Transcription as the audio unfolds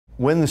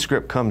when the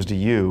script comes to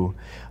you,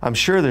 I'm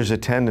sure there's a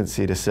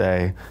tendency to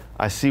say,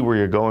 I see where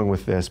you're going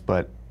with this,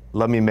 but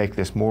let me make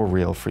this more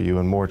real for you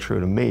and more true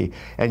to me.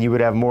 And you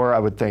would have more, I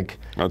would think.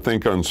 I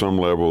think on some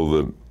level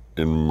that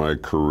in my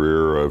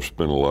career, I've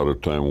spent a lot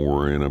of time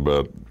worrying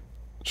about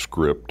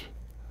script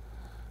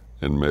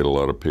and made a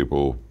lot of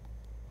people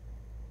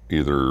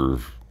either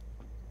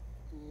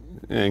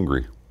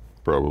angry,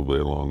 probably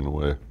along the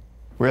way.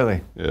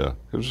 Really? Yeah,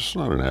 because it's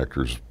not an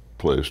actor's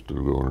place to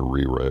go and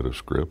rewrite a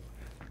script.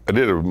 I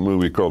did a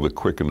movie called The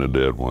Quick and the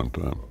Dead one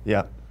time.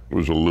 Yeah. It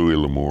was a Louis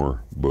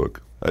L'Amour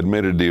book. I'd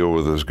made a deal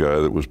with this guy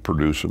that was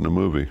producing the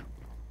movie.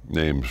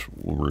 Names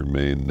will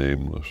remain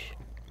nameless.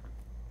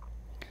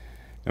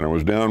 And I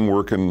was down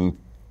working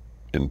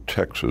in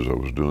Texas. I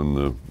was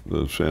doing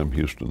the Sam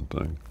Houston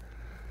thing.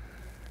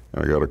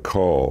 And I got a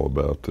call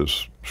about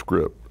this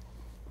script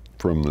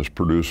from this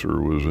producer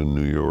who was in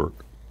New York.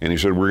 And he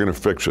said, we're going to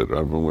fix it.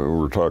 We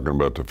were talking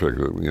about to fix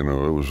it. You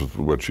know, it was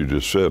what you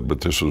just said,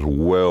 but this was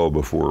well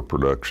before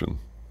production.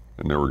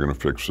 And they were going to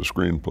fix the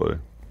screenplay.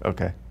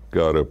 Okay.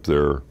 Got up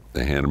there,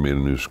 they handed me a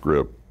new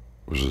script.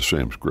 It was the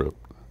same script.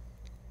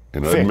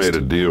 And Fixed. I'd made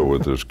a deal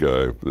with this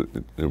guy.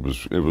 It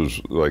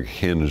was like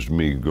hinged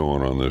me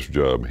going on this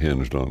job,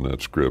 hinged on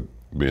that script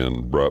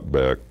being brought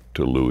back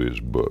to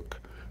Louis' book.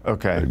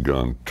 Okay. Had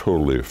gone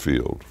totally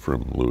afield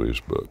from Louis'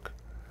 book.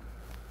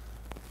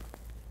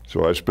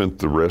 So I spent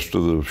the rest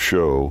of the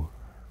show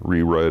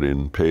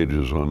rewriting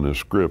pages on this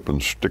script and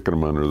sticking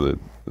them under it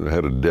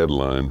had a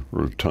deadline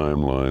or a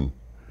timeline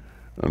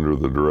under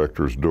the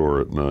director's door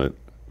at night.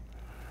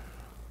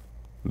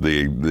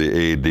 The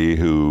AD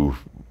who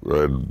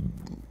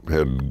I'd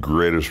had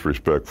greatest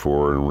respect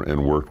for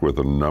and worked with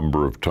a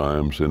number of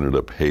times ended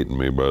up hating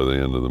me by the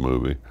end of the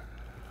movie.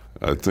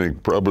 I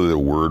think probably the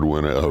word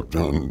went out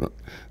in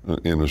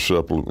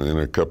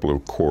a couple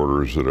of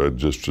quarters that I'd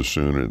just as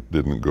soon it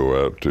didn't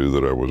go out to,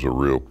 that I was a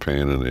real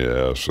pain in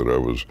the ass, that I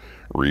was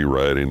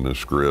rewriting the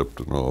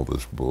script and all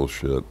this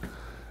bullshit,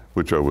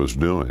 which I was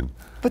doing.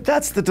 But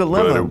that's the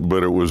dilemma.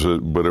 But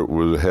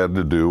it had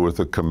to do with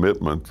a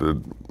commitment that,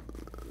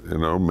 you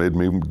know, made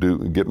me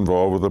get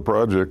involved with the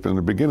project in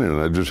the beginning,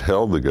 and I just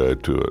held the guy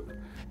to it.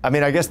 I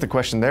mean, I guess the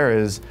question there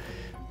is,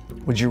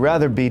 would you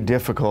rather be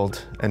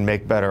difficult and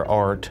make better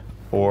art,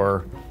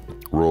 or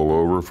roll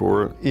over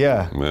for it?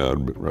 Yeah. Yeah,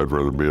 I'd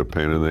rather be a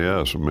pain in the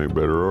ass and make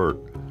better art.